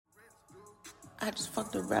I just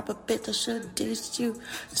fucked a rapper bitch, I should've dissed you.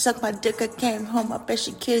 Suck my dick, I came home, I bet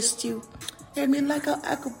she kissed you. Hit me like an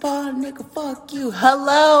apple bar, nigga, fuck you.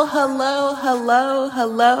 Hello, hello, hello,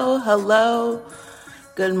 hello, hello.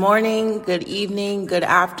 Good morning, good evening, good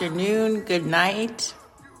afternoon, good night.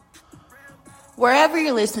 Wherever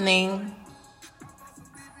you're listening,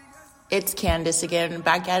 it's Candace again,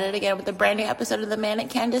 back at it again with a brand new episode of the Manic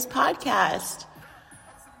Candace podcast.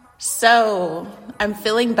 So, I'm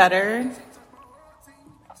feeling better.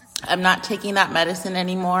 I'm not taking that medicine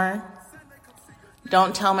anymore.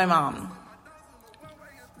 Don't tell my mom.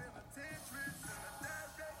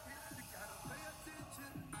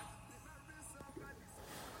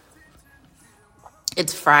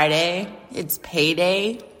 It's Friday. It's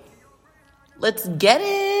payday. Let's get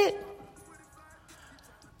it.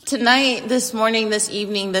 Tonight, this morning, this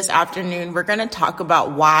evening, this afternoon, we're going to talk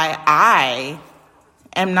about why I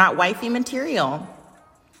am not wifey material.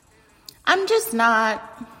 I'm just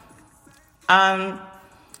not.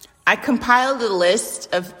 I compiled a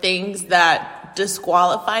list of things that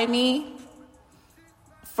disqualify me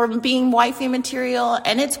from being wifey material,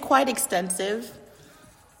 and it's quite extensive.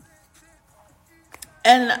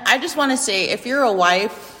 And I just want to say, if you're a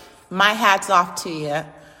wife, my hat's off to you.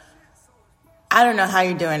 I don't know how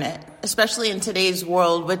you're doing it, especially in today's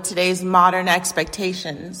world with today's modern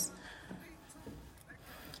expectations.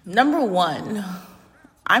 Number one,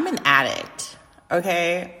 I'm an addict,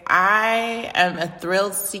 okay? I am a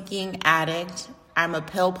thrill-seeking addict. I'm a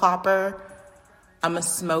pill popper. I'm a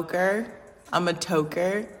smoker. I'm a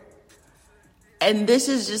toker. And this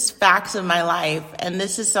is just facts of my life. And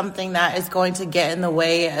this is something that is going to get in the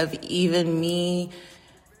way of even me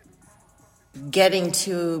getting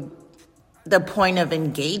to the point of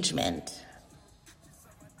engagement.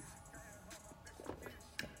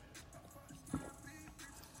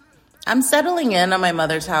 I'm settling in on my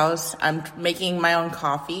mother's house. I'm making my own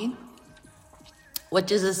coffee,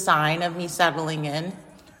 which is a sign of me settling in.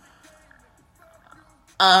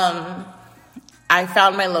 I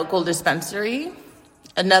found my local dispensary,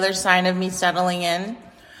 another sign of me settling in.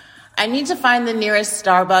 I need to find the nearest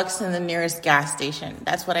Starbucks and the nearest gas station.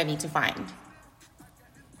 That's what I need to find.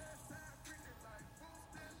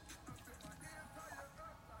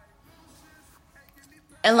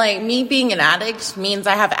 And like me being an addict means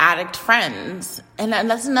I have addict friends. And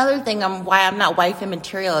that's another thing why I'm not wifey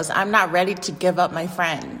material is I'm not ready to give up my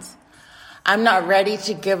friends. I'm not ready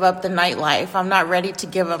to give up the nightlife. I'm not ready to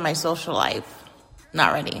give up my social life.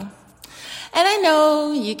 Not ready. And I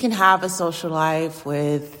know you can have a social life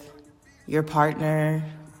with your partner,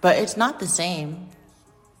 but it's not the same.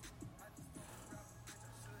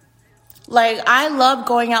 Like, I love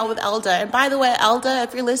going out with Elda. And by the way, Elda,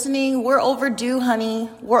 if you're listening, we're overdue, honey.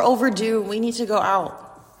 We're overdue. We need to go out.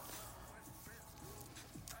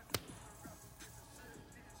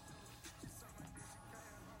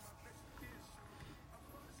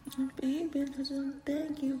 Baby,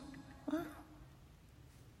 thank you.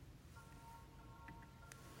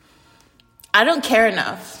 I don't care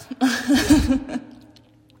enough.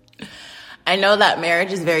 I know that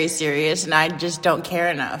marriage is very serious, and I just don't care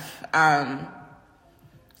enough. I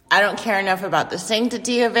don't care enough about the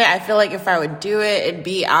sanctity of it. I feel like if I would do it, it'd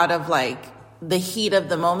be out of like the heat of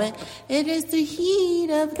the moment. It is the heat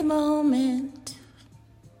of the moment.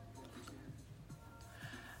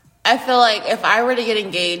 I feel like if I were to get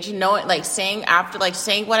engaged, saying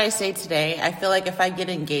what I say today, I feel like if I get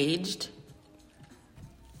engaged,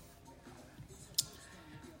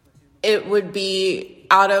 it would be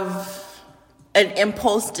out of an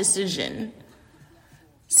impulse decision.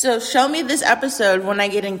 So show me this episode when I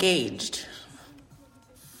get engaged.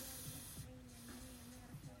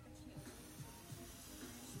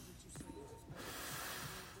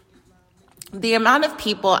 The amount of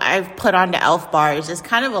people I've put onto Elf bars is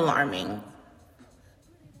kind of alarming.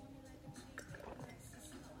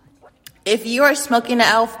 If you are smoking an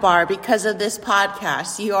Elf bar because of this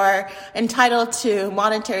podcast, you are entitled to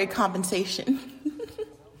monetary compensation.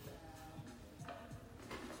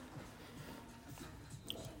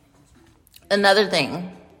 Another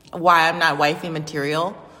thing why I'm not wifey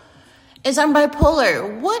material is I'm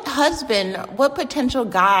bipolar. What potential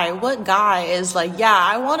guy, what guy is like, yeah,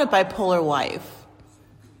 I want a bipolar wife?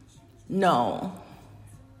 No.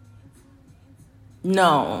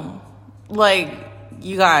 Like,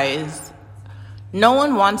 you guys, no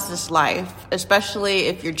one wants this life, especially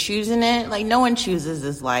if you're choosing it. Like, no one chooses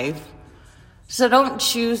this life. So don't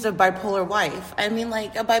choose a bipolar wife. I mean,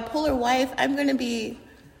 like, a bipolar wife, I'm going to be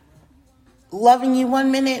loving you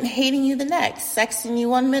one minute and hating you the next. Sexing you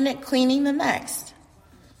one minute, cleaning the next.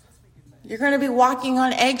 You're going to be walking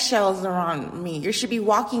on eggshells around me. You should be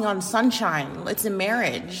walking on sunshine. It's a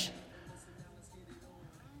marriage.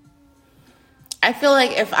 I feel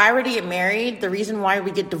like if I were to get married, the reason why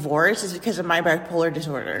we get divorced is because of my bipolar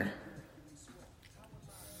disorder.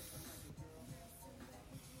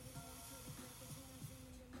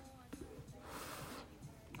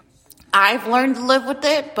 I've learned to live with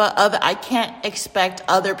it, but I can't expect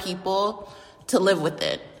other people to live with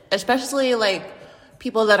it, especially like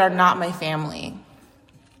people that are not my family.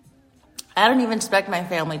 I don't even expect my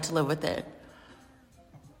family to live with it.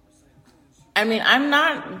 I mean, I'm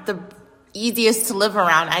not the easiest to live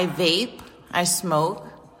around. I vape, I smoke,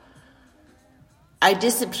 I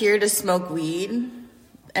disappear to smoke weed,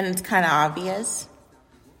 and it's kind of obvious.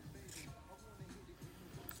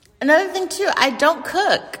 Another thing too, I don't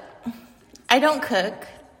cook. I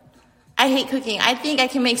hate cooking. I think I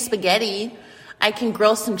can make spaghetti. I can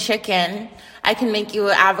grill some chicken. I can make you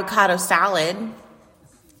an avocado salad.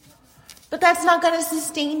 But that's not going to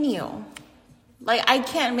sustain you. Like, I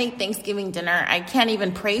can't make Thanksgiving dinner. I can't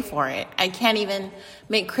even pray for it. I can't even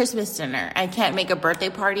make Christmas dinner. I can't make a birthday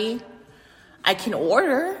party. I can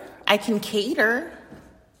order. I can cater.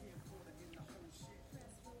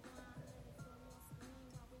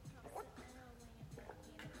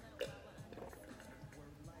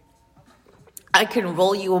 I can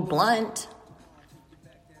roll you a blunt.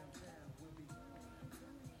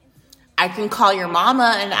 I can call your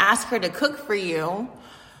mama and ask her to cook for you.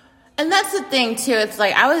 And that's the thing too. It's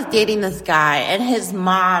like, I was dating this guy and his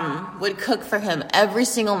mom would cook for him every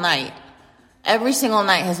single night. Every single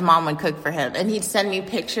night his mom would cook for him. And he'd send me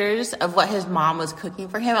pictures of what his mom was cooking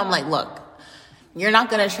for him. I'm like, look, you're not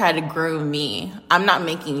going to try to groom me. I'm not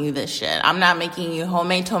making you this shit. I'm not making you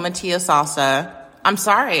homemade tomatillo salsa. I'm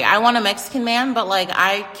sorry. I want a Mexican man, but like,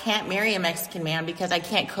 I can't marry a Mexican man because I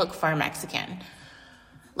can't cook for a Mexican.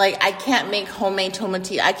 Like, I can't make homemade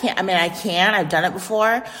tomatillo. I can. I've done it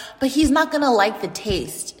before, but he's not going to like the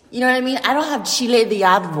taste. You know what I mean? I don't have chile de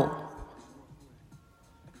árbol.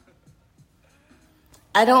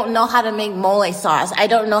 I don't know how to make mole sauce. I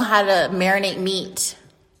don't know how to marinate meat.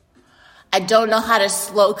 I don't know how to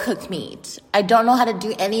slow cook meat. I don't know how to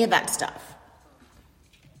do any of that stuff.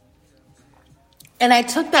 And I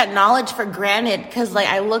took that knowledge for granted because, like,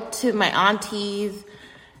 I looked to my aunties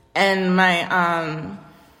and my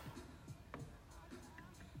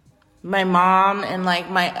mom and, like,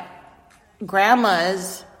 my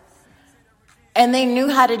grandmas, and they knew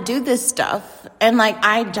how to do this stuff. And, like,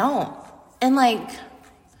 I don't. And, like,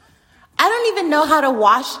 I don't even know how to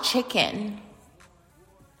wash chicken.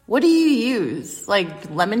 What do you use?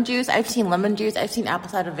 Like, lemon juice? I've seen lemon juice. I've seen apple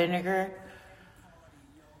cider vinegar.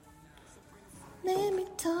 Let me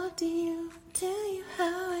talk to you, tell you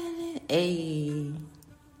how it is. Ayy.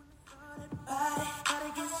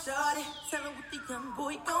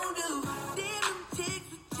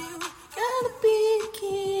 Gotta be a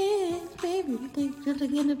kid, baby. You think you're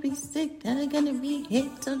gonna be sick, you're gonna be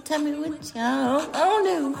hit. So tell me what y'all gonna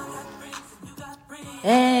do.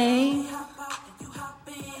 Hey.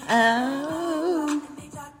 Oh.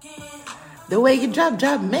 The way you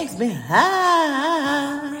drop makes me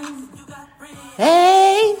high.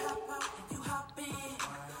 Hey.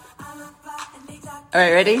 All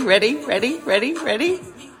right, ready?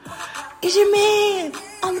 Is your man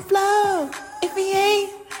on the floor? If he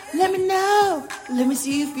ain't, let me know. Let me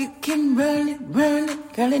see if you can run it.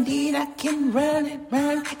 Girl, indeed, I can run it.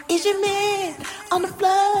 Is your man on the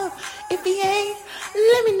floor? If he ain't,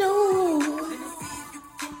 let me know.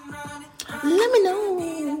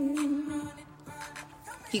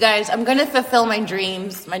 You guys, I'm going to fulfill my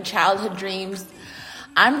dreams, my childhood dreams.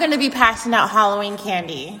 I'm going to be passing out Halloween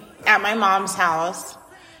candy at my mom's house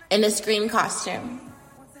in a Scream costume.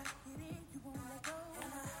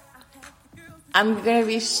 I'm going to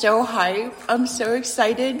be so hyped. I'm so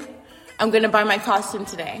excited. I'm going to buy my costume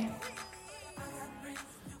today.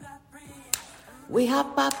 We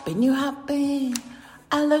hop up and you hop in.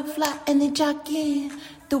 I look fly and they jock in.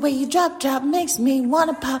 The way you drop makes me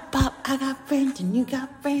wanna pop. I got friends and you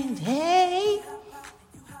got friends. Hey.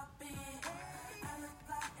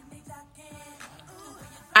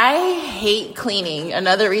 I hate cleaning.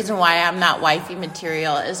 Another reason why I'm not wifey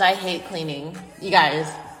material is I hate cleaning. You guys,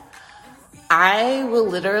 I will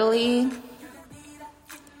literally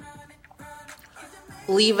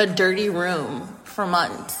leave a dirty room for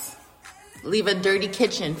months. Leave a dirty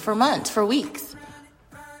kitchen for months, for weeks.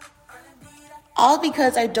 All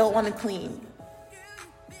because I don't want to clean.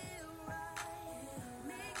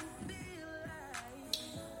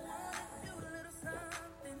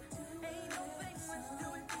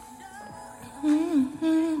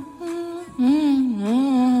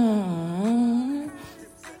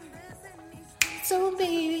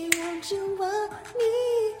 you want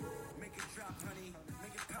me.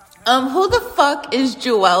 Who the fuck is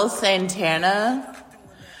Joel Santana?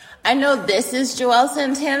 I know this is Joel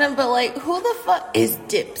Santana, but like, who the fuck is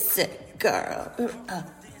Dipset, girl?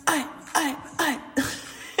 I.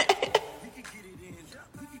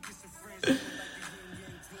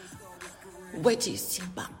 Wait till you see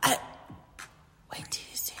my Wait till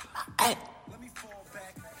you see my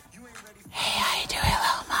Hey, how you doing,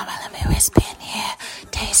 little mama? Let me whisper in here.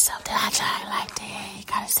 Tell you something I try like to hear. You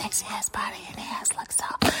got a sexy ass body and the ass looks so.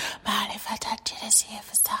 Mind if I touch you to see if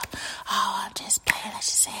it's up? Oh, I'm just playing. Let's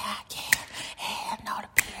just say I can. Hey, I know to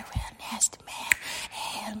be a real nasty man.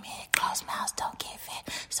 Hey, me closed mouths don't get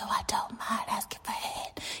fit, so I don't mind asking for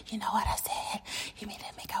head. You know what I said? You mean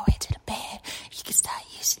let me go into the bed? You can start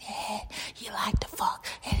using your head. You like to fuck,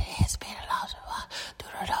 and it has been a lot of do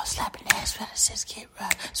the slapping ass for the sis get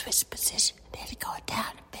rough. Switch position, then it going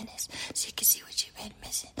down to business, so you can see what you've been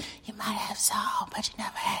missing. You might have saw, but you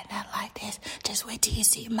never had nothing like this. Just wait till you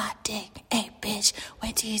see my dick. Hey, bitch,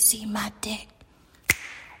 wait till you see my dick.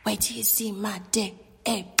 Wait till you see my dick.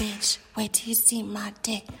 Hey, bitch, wait till you see my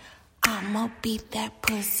dick. I'ma beat that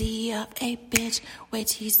pussy up. Hey, bitch, wait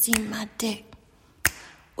till you see my dick.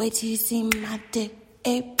 Wait till you see my dick.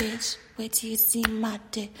 Hey, bitch, wait till you see my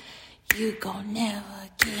dick. You gon' never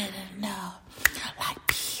get enough. Like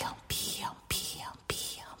P.M.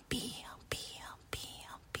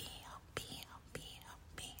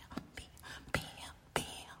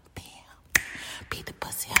 Beat the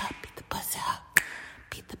pussy up, beat the pussy up.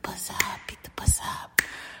 Beat the pussy up, beat the pussy up.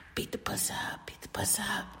 Beat the pussy up, beat the pussy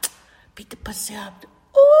up. Beat the pussy up.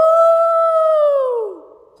 Ooh!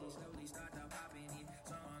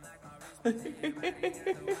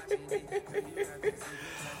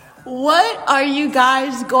 What are you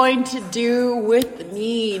guys going to do with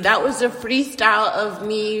me? That was a freestyle of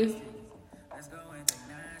me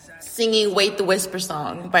singing Wait the Whisper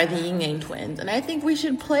song by the Ying Yang Twins. And I think we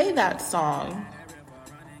should play that song.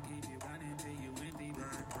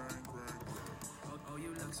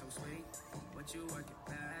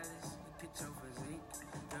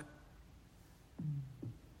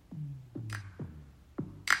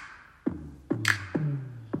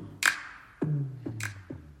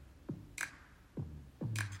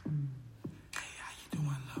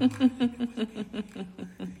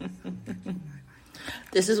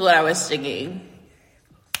 This is what I was singing.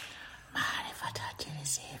 Mind if I touch you to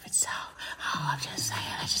see if it's so? Oh, I'm just saying,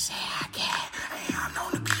 let's just say I can. Hey, I'm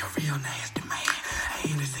known to be a real nasty man.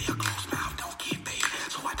 Hey, they say a closed mouth don't get paid,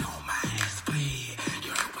 so I don't mind explain.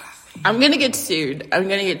 You heard what I say? I'm gonna get sued. I'm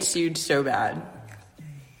gonna get sued so bad.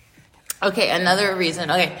 Okay, another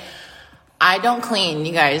reason. Okay, I don't clean,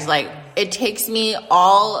 you guys. Like, it takes me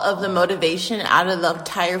all of the motivation out of the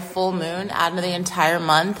entire full moon, out of the entire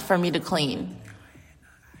month for me to clean.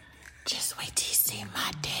 Just wait till you see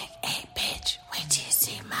my dick. Hey, bitch, wait till you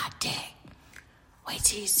see my dick. Wait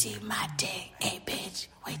till you see my dick. Hey, bitch,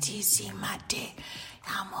 wait till you see my dick.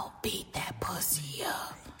 I'm gonna beat that pussy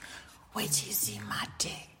up. Wait till you see my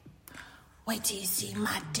dick. Wait till you see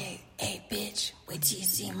my dick. Hey, bitch, wait till you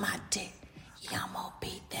see my dick. Yeah, I'm gonna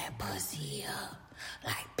beat that pussy up.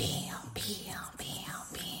 Like bam, bam, bam,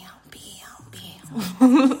 bam, bam,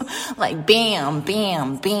 bam. Like bam,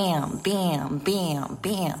 bam, bam, bam, bam,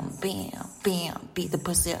 bam, bam, bam. Beat the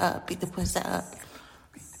pussy up, beat the pussy up.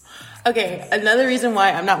 Okay, another reason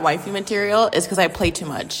why I'm not wifey material is because I play too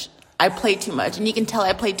much. I play too much, and you can tell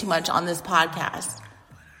I play too much on this podcast.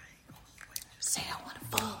 Say I want to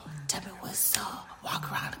fuck, tell me what's up.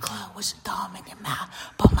 Walk around the club with your thumb in your mouth.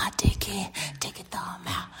 Put my dick in, take your thumb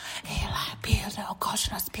out. Ain't like pills, no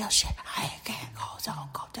caution, I spill shit. I ain't getting calls, I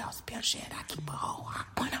don't go down, spill shit. I keep a whole heart.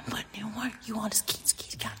 When I'm putting in work, you want to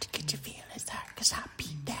ski, count to get your feelings hurt. Cause I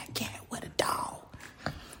beat that cat with a dog.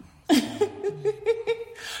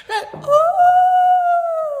 Like,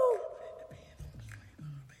 ooh!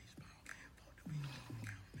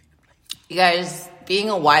 You guys, being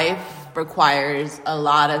a wife requires a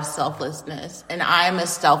lot of selflessness, and I'm a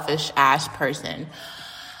selfish ass person.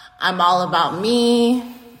 I'm all about me.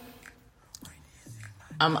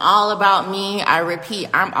 I'm all about me. I repeat,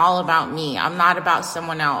 I'm all about me. I'm not about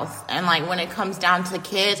someone else. And like when it comes down to the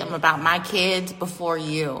kids, I'm about my kids before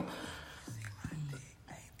you.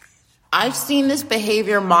 I've seen this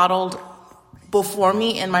behavior modeled before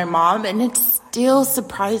me and my mom, and it still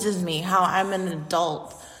surprises me how I'm an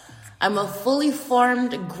adult. I'm a fully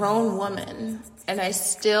formed grown woman, and I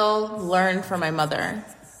still learn from my mother.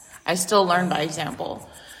 I still learn by example.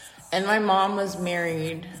 And my mom was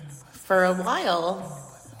married for a while,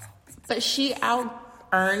 but she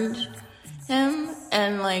out-earned him,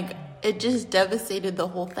 and like it just devastated the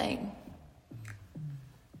whole thing.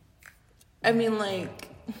 I mean, like,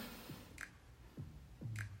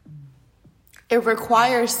 it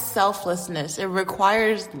requires selflessness. It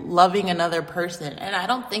requires loving another person. And I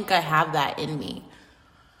don't think I have that in me.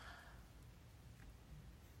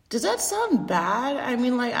 Does that sound bad? I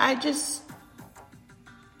mean, like, I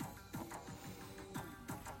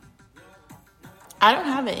don't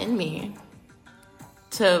have it in me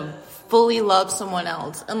to fully love someone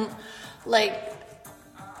else. Like,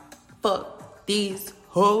 fuck these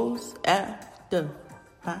hoes after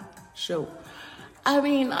my show. I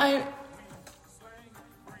mean,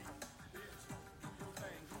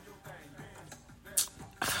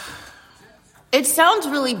 it sounds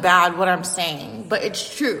really bad what I'm saying, but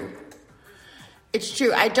it's true. It's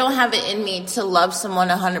true. I don't have it in me to love someone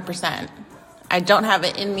 100%. I don't have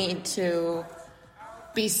it in me to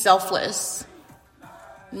be selfless.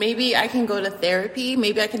 Maybe I can go to therapy.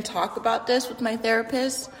 Maybe I can talk about this with my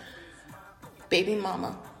therapist. Baby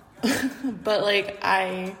mama. But like,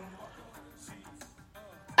 I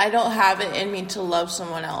don't have it in me to love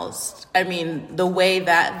someone else. I mean, the way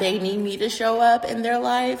that they need me to show up in their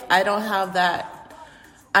life, I don't have that.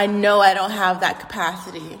 I know I don't have that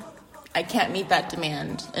capacity. I can't meet that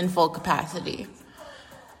demand in full capacity.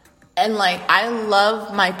 And like, I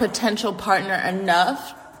love my potential partner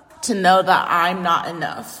enough to know that I'm not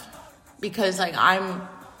enough. Because like, I'm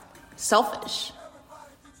selfish.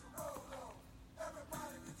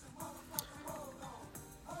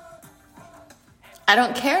 I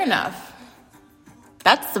don't care enough.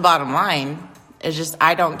 That's the bottom line. It's just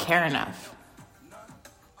I don't care enough.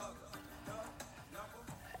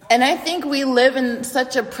 And I think we live in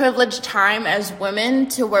such a privileged time as women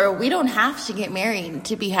to where we don't have to get married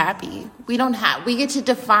to be happy. We get to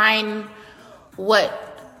define what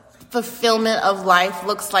fulfillment of life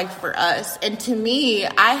looks like for us. And to me,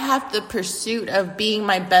 I have the pursuit of being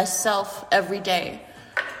my best self every day.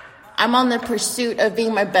 I'm on the pursuit of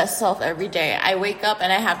being my best self every day. I wake up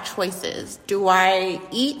and I have choices. Do I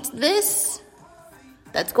eat this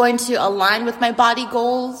that's going to align with my body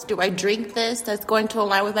goals? Do I drink this that's going to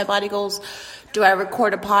align with my body goals? Do I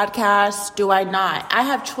record a podcast? Do I not? I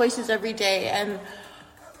have choices every day, and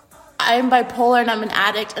I'm bipolar and I'm an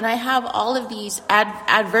addict, and I have all of these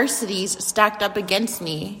adversities stacked up against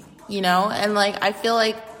me, you know? And like, I feel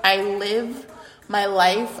like I live my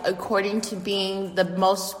life according to being the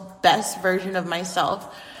most best version of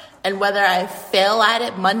myself. And whether I fail at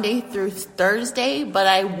it Monday through Thursday, but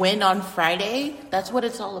I win on Friday, that's what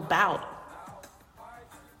it's all about.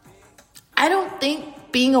 I don't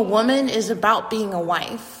think being a woman is about being a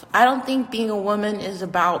wife. I don't think being a woman is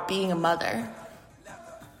about being a mother.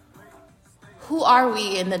 Who are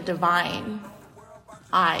we in the divine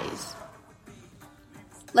eyes?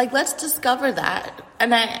 Like, let's discover that.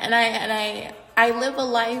 And I live a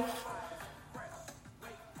life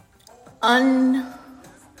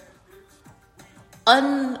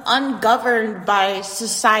ungoverned by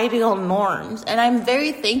societal norms. And I'm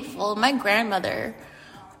very thankful. My grandmother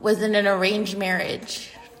was in an arranged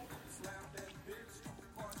marriage.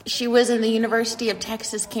 She was in the University of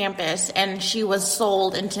Texas campus, and she was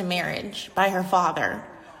sold into marriage by her father.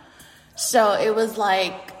 So it was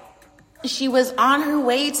like she was on her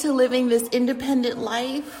way to living this independent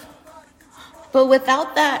life. But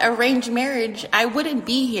without that arranged marriage, I wouldn't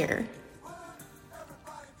be here.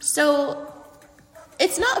 So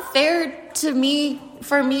it's not fair to me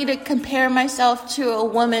for me to compare myself to a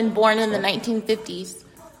woman born in the 1950s.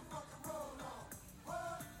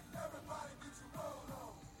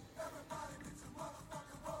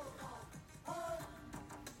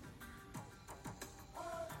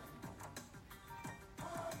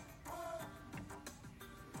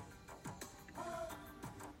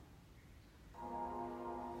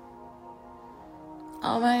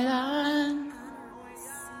 Oh my God.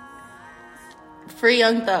 Free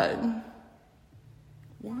Young Thug.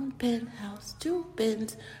 One penthouse, two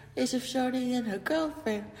bins. It's a shorty and her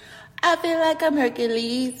girlfriend. I feel like I'm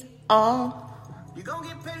Hercules. Oh. You gon'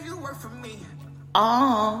 get paid, you work for me.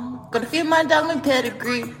 Oh. Gonna feel my diamond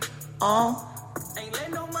pedigree. Oh. Ain't let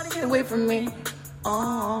no money get away from me.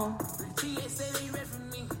 Oh.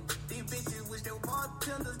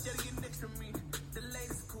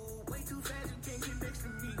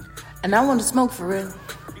 And I want to smoke for real.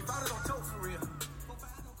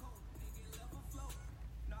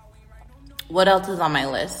 What else is on my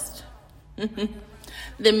list?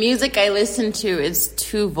 The music I listen to is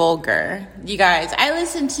too vulgar. You guys, I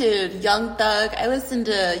listen to Young Thug. I listen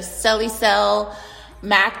to Celly Cell,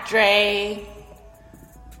 Mac Dre,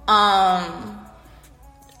 A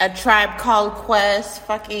Tribe Called Quest,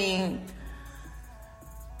 fucking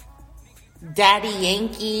Daddy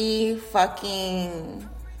Yankee, fucking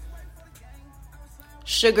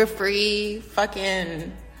Sugar-Free,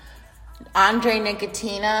 fucking Andre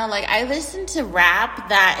Nicotina. Like, I listen to rap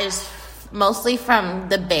that is mostly from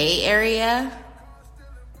the Bay Area,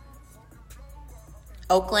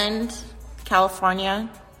 Oakland, California,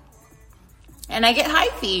 and I get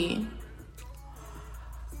hyphy.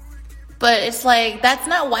 But it's like, that's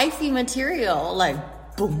not wifey material. Like,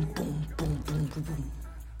 boom, boom, boom, boom, boom, boom,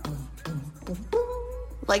 boom, boom, boom, boom.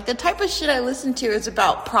 Like, the type of shit I listen to is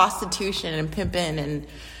about prostitution and pimping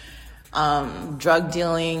and drug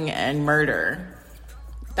dealing and murder.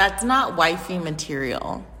 That's not wifey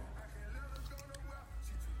material.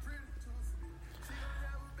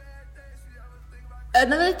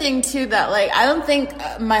 Another thing too that, like, I don't think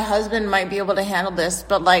my husband might be able to handle this,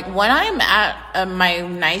 but like when I'm at my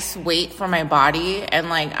nice weight for my body and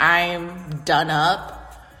like I'm done up,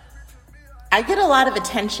 I get a lot of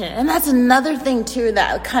attention. And that's another thing too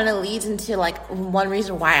that kind of leads into like one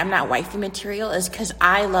reason why I'm not wifey material is because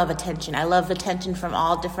I love attention. I love attention from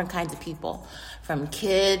all different kinds of people, from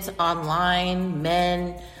kids, online,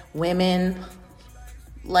 men, women,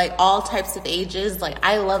 like all types of ages. Like,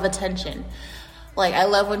 I love attention. Like, I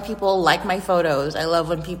love when people like my photos. I love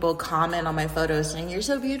when people comment on my photos saying, you're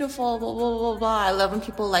so beautiful, blah, blah, blah, blah. I love when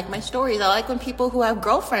people like my stories. I like when people who have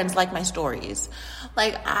girlfriends like my stories.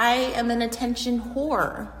 Like, I am an attention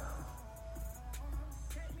whore.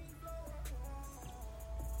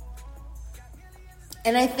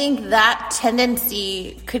 And I think that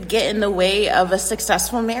tendency could get in the way of a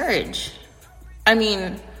successful marriage. I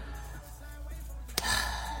mean,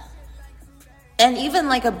 and even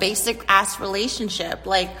like a basic ass relationship.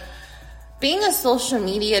 Like, being a social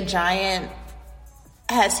media giant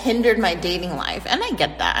has hindered my dating life. And I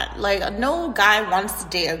get that. Like, no guy wants to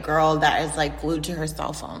date a girl that is like glued to her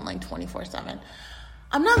cell phone like 24/7.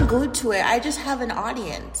 I'm not glued to it. I just have an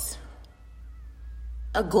audience.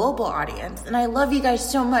 A global audience. And I love you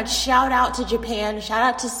guys so much. Shout out to Japan. Shout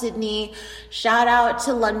out to Sydney. Shout out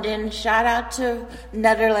to London. Shout out to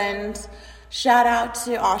Netherlands. Shout out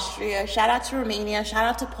to Austria. Shout out to Romania. Shout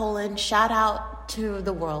out to Poland. Shout out to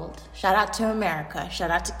the world. Shout out to America.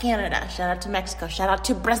 Shout out to Canada. Shout out to Mexico. Shout out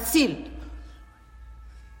to Brazil.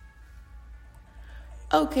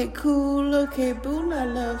 Okay, cool. Okay, boo, I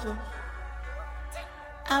love her.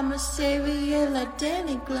 I'm a savior like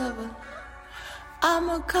Danny Glover.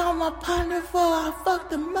 I'ma call my partner before I fuck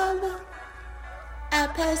the mother. I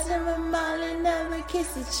pass him a mile and never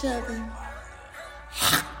kiss each other.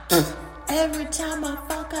 Every time I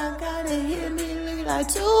fuck, I gotta hear me look like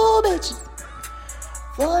two bitches.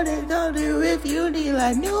 What they gonna do if you need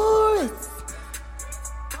like new wrists?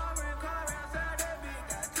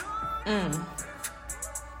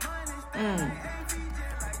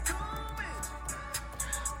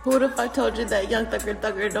 Who the fuck told you that Young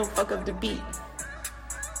Thugger don't fuck up the beat?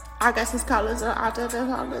 I got his collars on out of the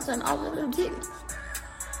collars and all of them titties.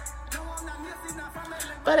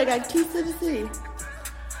 But I got keys to the city.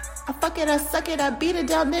 I fuck it, I suck it, I beat it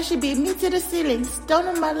down, then she beat me to the ceiling. Don't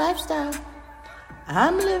know my lifestyle.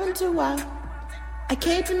 I'm living too wild. I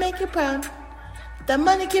came to make you proud. The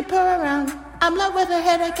money keep her around. I'm in love with her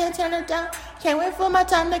head, I can't turn it down. Can't wait for my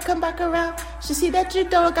time to come back around. She see that you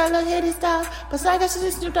don't got a hitty style. But I got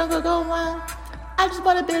she Snoop Dogg go wild. I just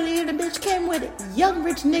bought a Billy and the bitch came with it. Young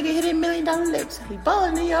rich nigga hitting $1 million licks. He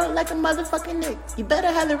ballin' New York like a motherfucking nigga. You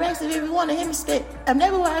better have the ranks if you wanna hear me spit. I'm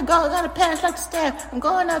everywhere I go, I got a pass like a staff. I'm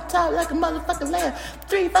going up top like a motherfucking lair.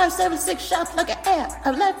 3, 5, 7, 6 shots like an air.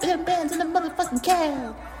 I left him bands in the motherfucking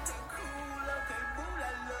cab.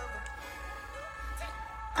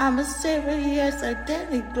 I'm a saver, yes, like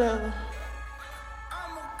Danny Glover.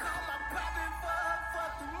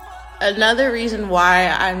 Another reason why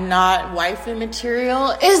I'm not wifey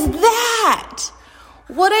material is that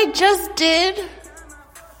what I just did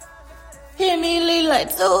hit me like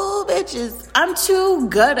two bitches. I'm too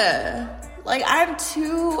gutta. Like, I'm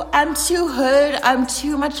too hood. I'm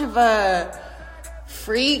too much of a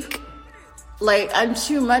freak. Like, I'm a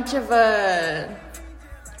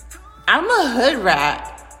hood rat.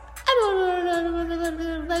 I don't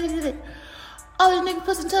know. All these niggas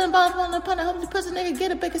pussy telling about on the pun. I hope the pussy nigga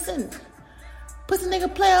get a bigger sentence. Pussy nigga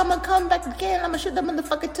play, I'ma come back again. I'ma shoot that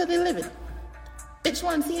motherfucker till they live it. Bitch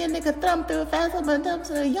wanna see a nigga thumb through a fast, I'ma dump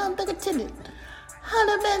to a young thug attendant.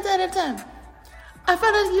 100 bands at a time. I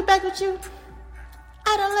finally get back with you.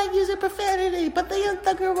 I don't like using profanity, but the young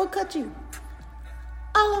thugger will cut you.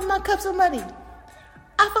 All of my cups are muddy.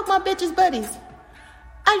 I fuck my bitches buddies.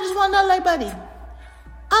 I just want to like buddy.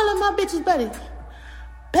 All of my bitches buddies.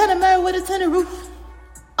 Panamera with a tinted roof.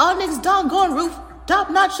 All niggas done going roof. Top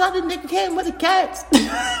notch shot, the nigga came with the cats.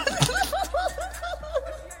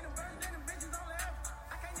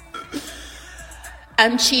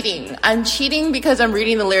 I'm cheating. I'm cheating because I'm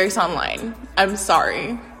reading the lyrics online. I'm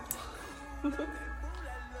sorry.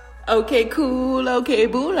 Okay, cool. Okay,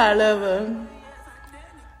 boo, I love her.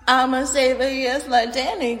 I'm a saver, yes, like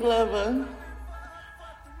Danny Glover.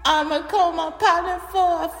 I'ma call my partner before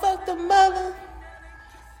I fuck the mother.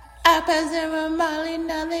 I pass them a Molly,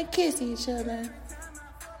 now they kiss each other.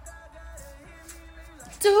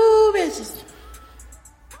 Two bitches.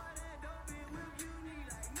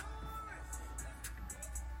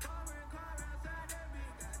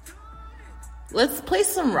 Let's play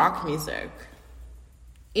some rock music.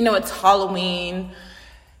 You know, it's Halloween.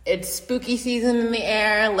 It's spooky season in the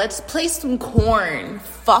air. Let's play some Korn.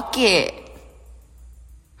 Fuck it.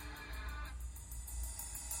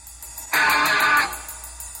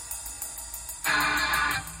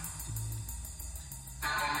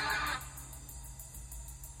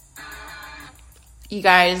 You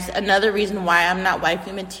guys, another reason why I'm not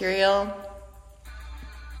wifey material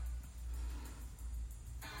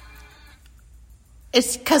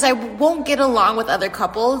is because I won't get along with other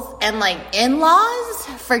couples, and like in-laws,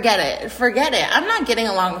 forget it. I'm not getting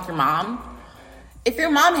along with your mom. If your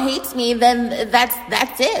mom hates me, then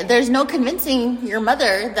that's it. There's no convincing your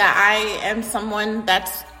mother that I am someone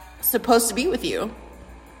that's supposed to be with you.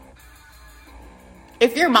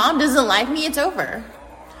 If your mom doesn't like me, it's over.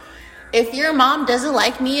 If your mom doesn't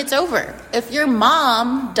like me, it's over. If your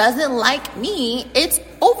mom doesn't like me, it's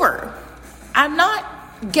over. I'm not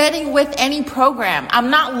getting with any program.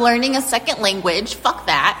 I'm not learning a second language. Fuck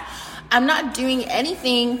that. I'm not doing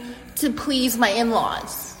anything to please my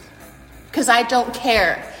in-laws. Because I don't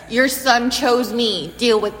care. Your son chose me.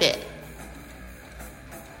 Deal with it.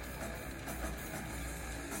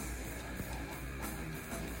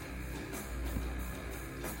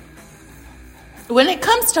 When it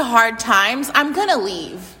comes to hard times, I'm gonna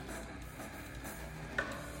leave.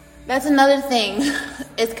 That's another thing.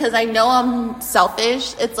 It's because I know I'm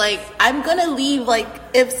selfish. It's like, I'm gonna leave. Like,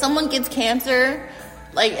 if someone gets cancer,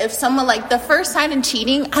 like, if someone, like, the first sign of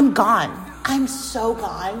cheating, I'm gone. I'm so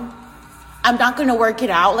gone. I'm not gonna work it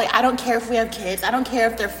out. Like, I don't care if we have kids. I don't care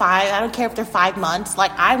if they're 5. I don't care if they're 5 months.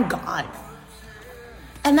 Like, I'm gone.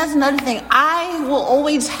 And that's another thing. I will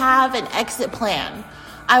always have an exit plan.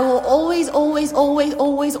 I will always have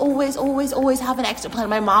an exit plan.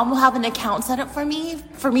 My mom will have an account set up for me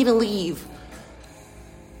to leave.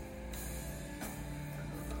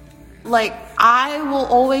 Like, I will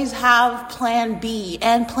always have plan B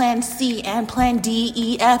and plan C and plan D,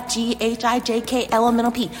 E, F, G, H, I, J, K, L, M, N,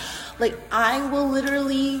 O, P. Like, I will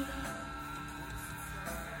literally...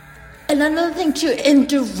 And another thing too, in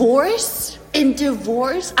divorce,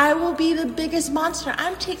 I will be the biggest monster.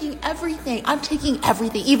 I'm taking everything.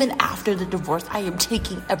 Even after the divorce, I am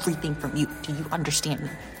taking everything from you. Do you understand me?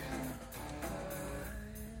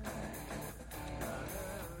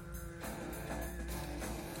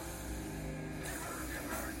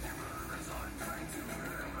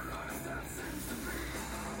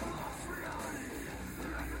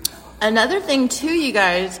 Another thing too, you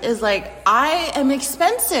guys, is like, I am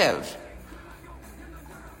expensive.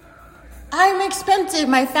 I'm expensive.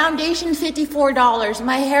 My foundation, $54.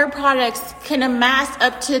 My hair products can amass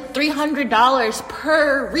up to $300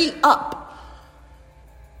 per re-up.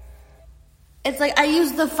 It's like, I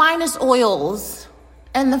use the finest oils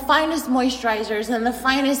and the finest moisturizers and the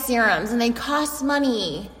finest serums, and they cost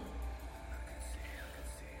money.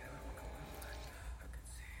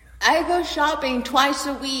 I go shopping twice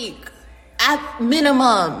a week at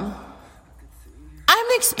minimum. I'm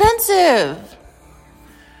expensive.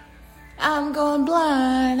 I'm going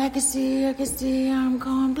blind. I can see, I'm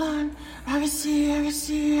going blind. I can see,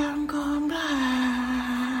 I'm going blind.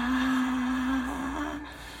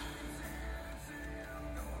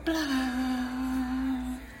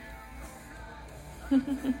 Blind.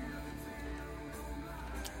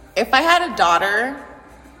 If I had a daughter,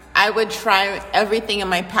 I would try everything in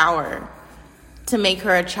my power to make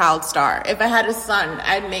her a child star. If I had a son,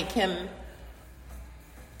 I'd make him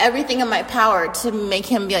everything in my power to make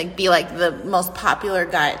him be like the most popular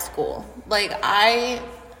guy at school. Like, I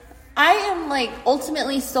am like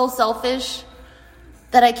ultimately so selfish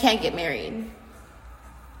that I can't get married.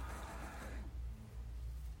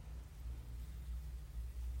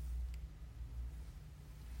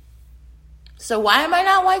 So why am I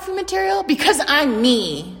not wifey material? Because I'm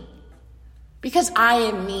me. Because I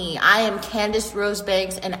am me. I am Candace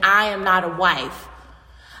Rosebanks, and I am not a wife.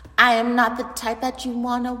 I am not the type that you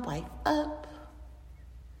want to wife up.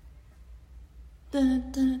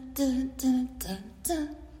 Dun, dun, dun, dun, dun,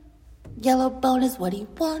 dun. Yellow bone is what he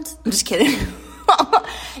wants. I'm just kidding.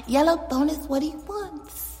 Yellow bone is what he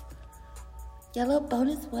wants. Yellow bone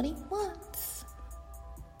is what he wants.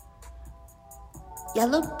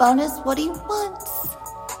 Yellow bonus, what he wants.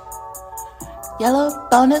 Yellow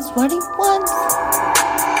bonus, what he wants.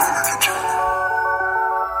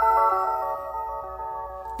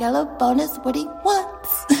 Yellow bonus, what he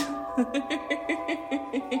wants.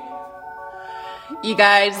 You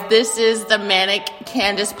guys, this is the Manic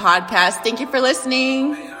Candace podcast. Thank you for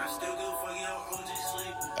listening.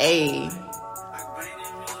 Hey.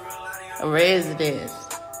 Residents.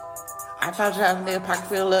 I found out nigga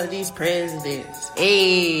Parkfield love these presidents.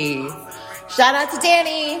 Hey. Shout out to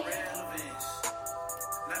Danny.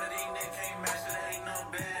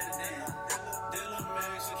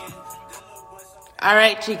 All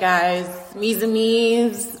right, you guys. Me's and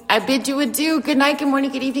me's. I bid you adieu. Good night, good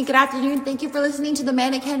morning, good evening, good afternoon. Thank you for listening to the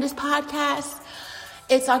Manic Candace podcast.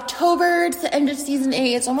 It's October. It's the end of season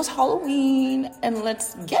 8. It's almost Halloween. And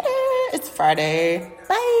let's get it. It's Friday.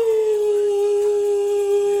 Bye.